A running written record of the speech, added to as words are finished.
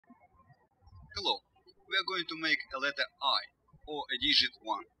Hello, we are going to make a letter I, or a digit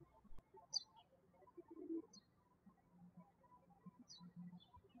 1.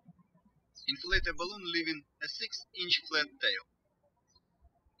 Inflate a balloon leaving a 6-inch flat tail.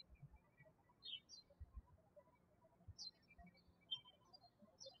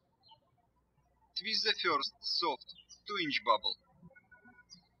 Twist the first soft 2-inch bubble.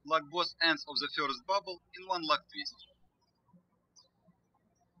 Lock both ends of the first bubble in one lock twist.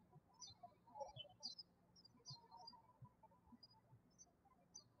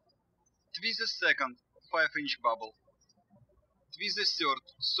 Twist the second 5-inch bubble. Twist the third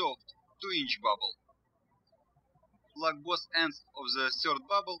soft 2-inch bubble. Lock both ends of the third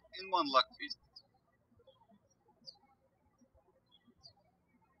bubble in one lock twist.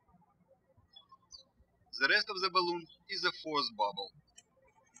 The rest of the balloon is the fourth bubble.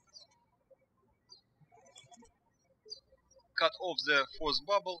 Cut off the fourth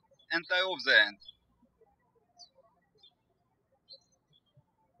bubble and tie off the end.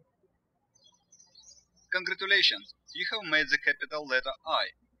 Congratulations, you have made the capital letter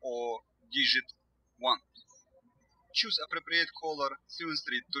I, or digit 1. Choose appropriate color sewing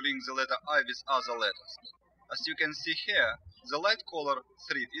thread to link the letter I with other letters. As you can see here, the light color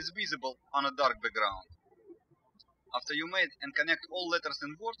thread is visible on a dark background. After you made and connect all letters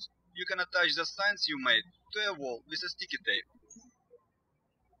and words, you can attach the signs you made to a wall with a sticky tape.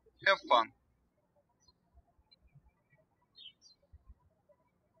 Have fun!